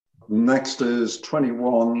Next is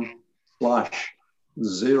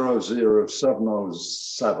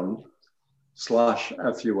 21/00707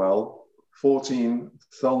 /FUL, 14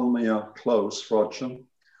 Thelmere Close, Frodsham.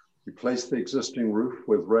 Replace the existing roof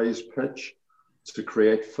with raised pitch to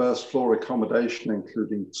create first floor accommodation,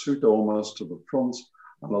 including 2 dormers to the front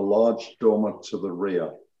and a large dormer to the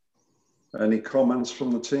rear. Any comments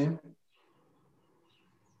from the team?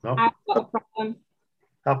 No. I've got a problem.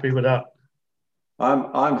 Happy with that.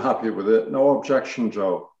 I'm happy with it. No objection,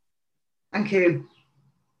 Joe. Thank you.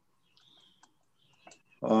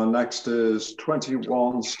 Next is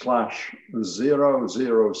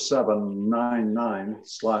 21/00799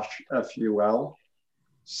 /FUL,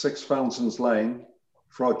 6 Fountains Lane,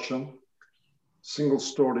 Frodsham,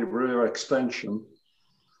 single-story rear extension.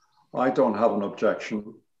 I don't have an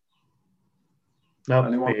objection. No,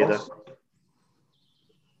 Anyone me either. else?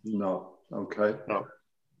 No. Okay. No.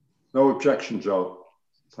 No objection, Joe.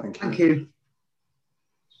 Thank you. Thank you.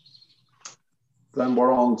 Then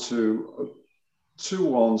we're on to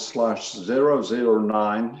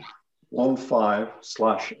 21/00915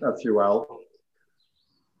 /FUL,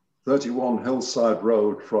 31 Hillside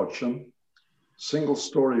Road, Frodsham,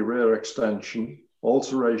 single-story rear extension,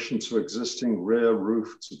 alteration to existing rear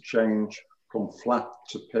roof to change from flat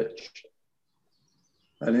to pitched.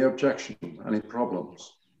 Any objection? Any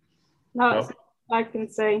problems? No, No. I can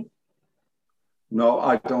see. No,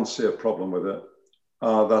 I don't see a problem with it.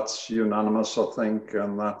 That's unanimous, I think,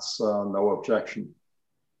 and that's no objection.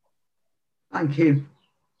 Thank you.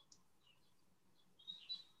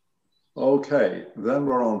 Okay, then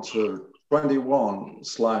we're on to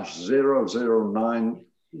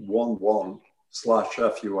 21/00911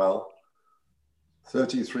 /FUL,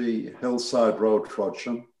 33 Hillside Road,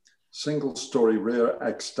 Frodsham, single-story rear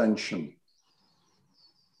extension.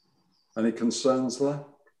 Any concerns there?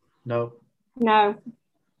 No. No.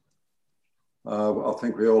 I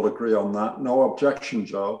think we all agree on that. No objection,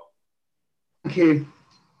 Joe. Thank you.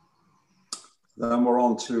 Then we're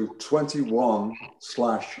on to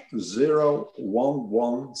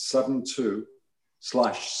 21/01172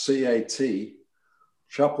 /CAT,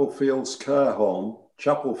 Chapel Fields Care Home,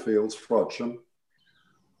 Chapel Fields, Frodsham.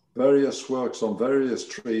 Various works on various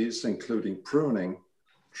trees, including pruning,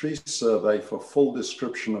 tree survey for full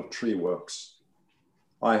description of tree works.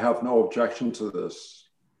 I have no objection to this.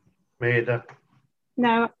 Me either.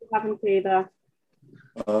 No, I haven't either.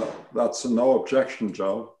 That's a no objection,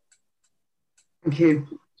 Joe. Thank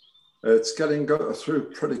you. It's getting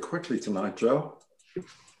through pretty quickly tonight, Joe.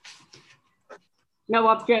 No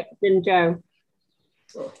objection, Joe.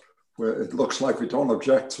 Well, it looks like we don't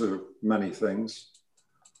object to many things.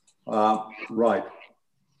 Right.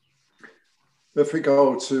 If we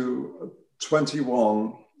go to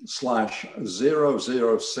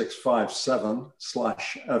 21/00657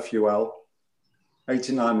 /FUL,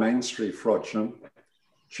 89 Main Street, Frodsham,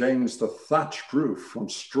 change the thatched roof from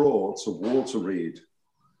straw to water reed.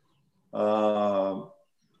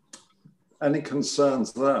 Any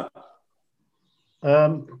concerns there?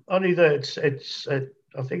 Only that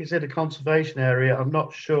I think it's in a conservation area. I'm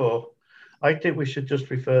not sure. I think we should just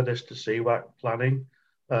refer this to CWAC planning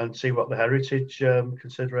and see what the heritage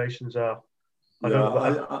considerations are.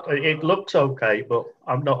 It looks okay, but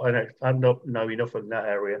I don't know enough of that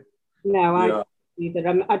area. No, I don't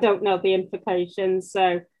either. I don't know the implications,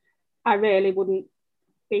 so I really wouldn't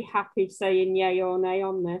be happy saying yay or nay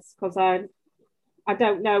on this because I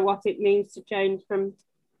don't know what it means to change from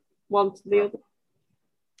one to the other.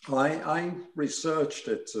 I researched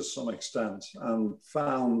it to some extent and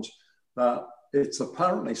found that it's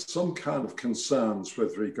apparently some kind of concerns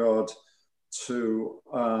with regard to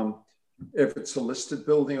if it's a listed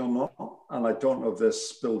building or not, and I don't know if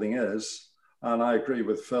this building is, and I agree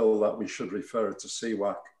with Phil that we should refer it to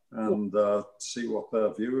CWAC and see what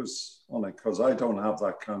their view is on it, because I don't have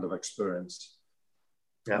that kind of experience.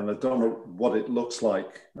 Yeah. And I don't know what it looks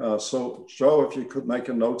like. So, Joe, if you could make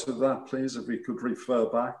a note of that, please, if we could refer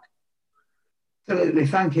back. Absolutely,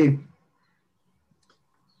 thank you.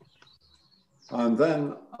 And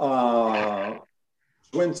then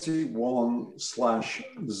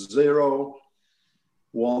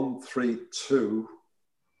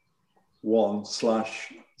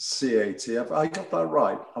 21/01321/CAT. Have I got that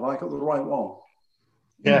right? Have I got the right one?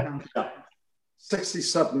 Yeah.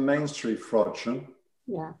 67 Main Street, Frodsham.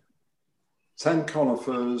 Yeah. 10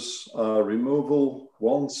 conifers removal,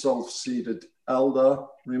 1 self-seeded elder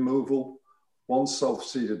removal, 1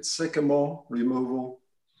 self-seeded sycamore removal,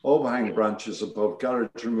 overhang branches above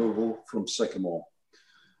garage removal from sycamore.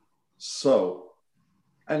 So,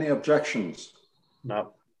 any objections?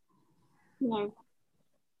 No. No.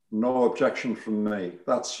 No objection from me.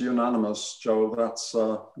 That's unanimous, Joe. That's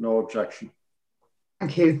no objection.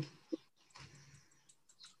 Thank you.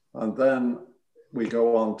 And then we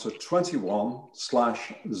go on to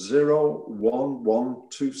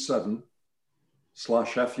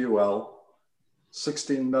 21/01127/FUL,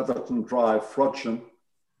 16 Netherton Drive, Frodsham.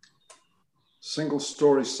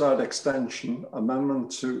 Single-story side extension,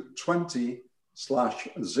 amendment to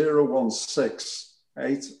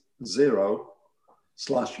 20/01680/FUL.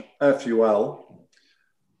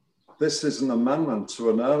 This is an amendment to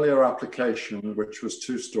an earlier application, which was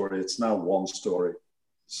 2-story. It's now 1-story.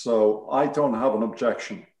 So I don't have an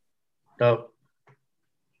objection. No.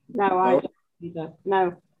 No, I don't either.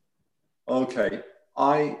 No. Okay,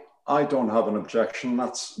 I don't have an objection.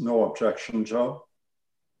 That's no objection, Joe.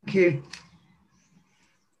 Thank you.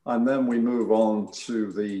 And then we move on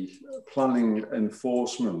to the planning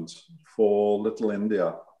enforcement for Little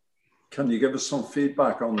India. Can you give us some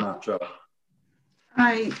feedback on that, Joe?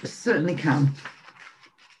 I certainly can.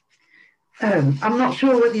 I'm not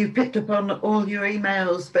sure whether you picked up on all your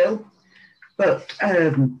emails, Bill, but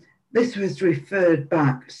this was referred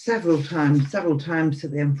back several times to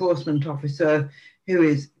the enforcement officer, who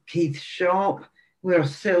is Keith Sharp. We are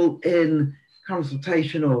still in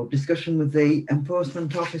consultation or discussion with the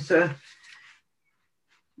enforcement officer.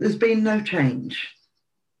 There's been no change.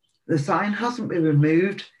 The sign hasn't been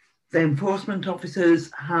removed. The enforcement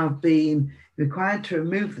officers have been required to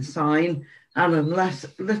remove the sign, and unless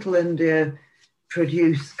Little India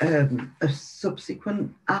produce a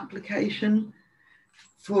subsequent application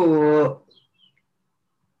for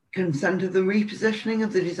consent of the repositioning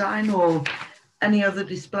of the design or any other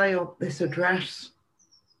display of this address.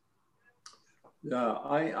 Yeah,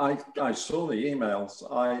 I saw the emails.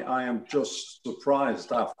 I am just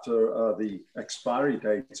surprised after the expiry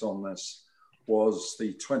date on this was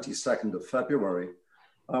the 22nd of February.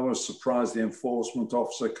 I was surprised the enforcement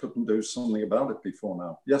officer couldn't do something about it before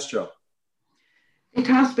now. Yes, Joe? It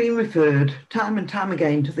has been referred time and time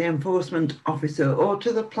again to the enforcement officer or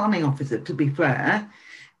to the planning officer, to be fair,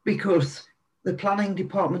 because the planning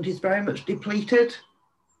department is very much depleted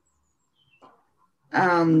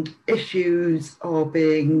and issues are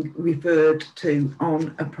being referred to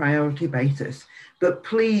on a priority basis. But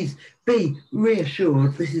please be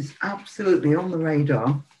reassured, this is absolutely on the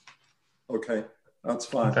radar. Okay, that's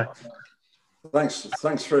fine. Okay.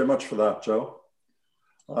 Thanks very much for that, Joe.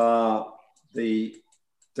 The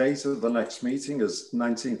date of the next meeting is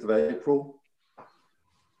 19th of April.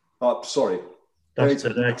 Sorry, That's date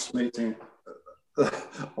of the next meeting.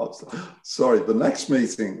 Sorry, the next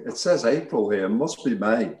meeting, it says April here, must be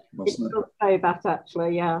May, mustn't It does say that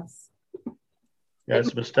actually, yes. Yeah,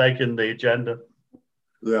 it's a mistake in the agenda.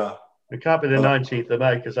 Yeah. It can't be the 19th of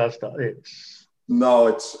May because that's not, it's... No,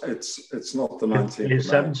 it's not the 19th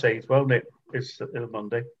It's of May. 17th, won't it? It's a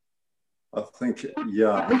Monday. I think,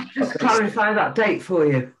 yeah. Let me just clarify that date for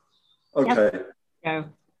you. Okay. Go.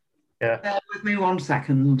 Yeah. Bear with me 1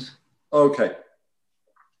 second. Okay.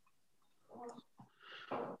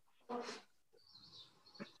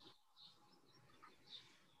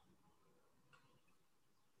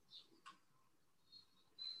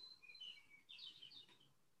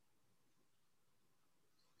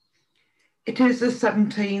 It is the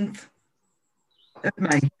 17th of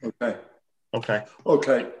May. Okay. Okay.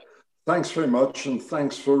 Okay. Thanks very much, and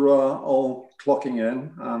thanks for all clocking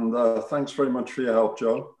in, and thanks very much for your help,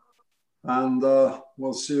 Joe. And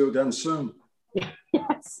we'll see you again soon.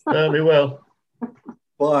 Yes. Certainly will.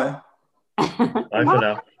 Bye. Bye for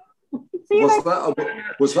now.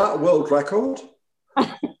 Was that a world record?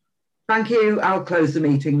 Thank you. I'll close the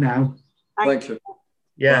meeting now. Thank you.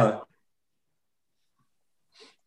 Yeah. Bye.